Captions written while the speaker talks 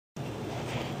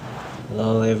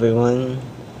Hello everyone,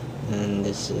 and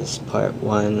this is part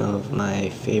 1 of my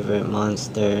favorite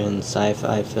monster and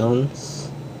sci-fi films.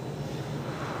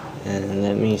 And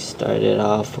let me start it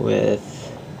off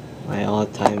with my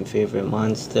all-time favorite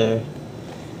monster,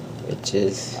 which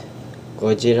is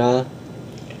Gojira,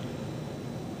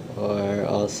 or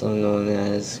also known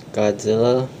as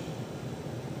Godzilla.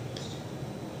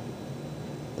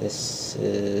 This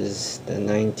is the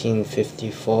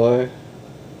 1954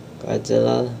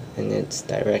 Godzilla, and it's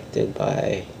directed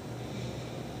by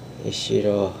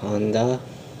Ishiro Honda.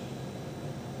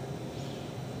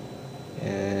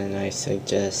 And I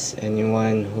suggest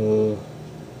anyone who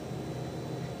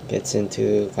gets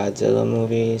into Godzilla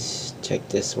movies, check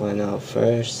this one out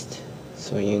first,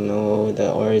 so you know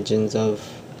the origins of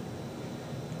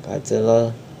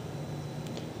Godzilla.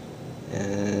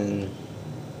 And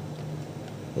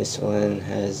this one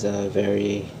has a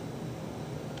very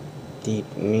deep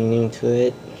meaning to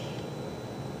it,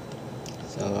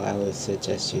 so I would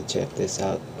suggest you check this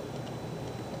out.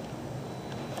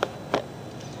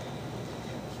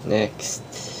 Next,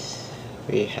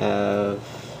 we have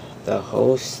The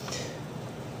Host.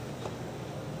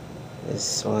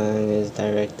 This one is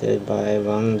directed by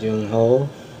Bong Joon-ho,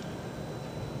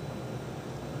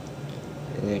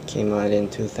 and it came out in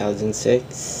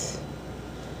 2006.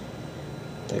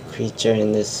 The creature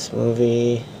in this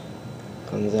movie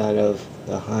comes out of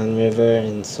the Han River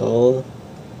in Seoul.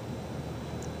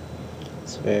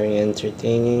 It's very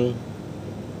entertaining.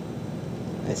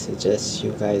 I suggest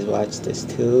you guys watch this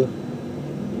too.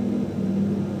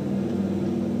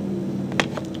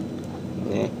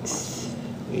 Next,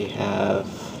 we have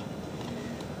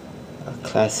a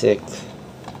classic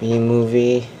B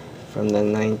movie from the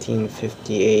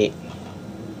 1958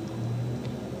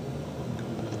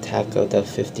 Attack of the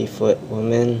 50-Foot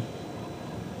Woman.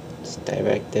 It's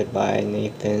directed by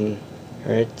Nathan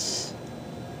Hertz.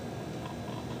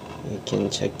 You can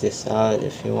check this out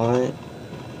if you want.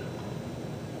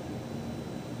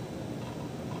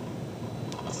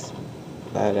 It's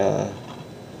about a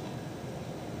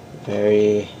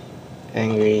very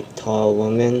angry, tall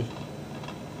woman.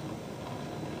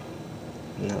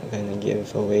 I'm not gonna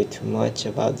give away too much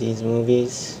about these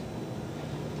movies.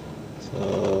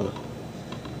 So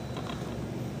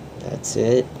that's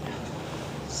it.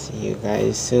 See you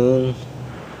guys soon,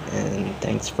 and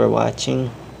thanks for watching.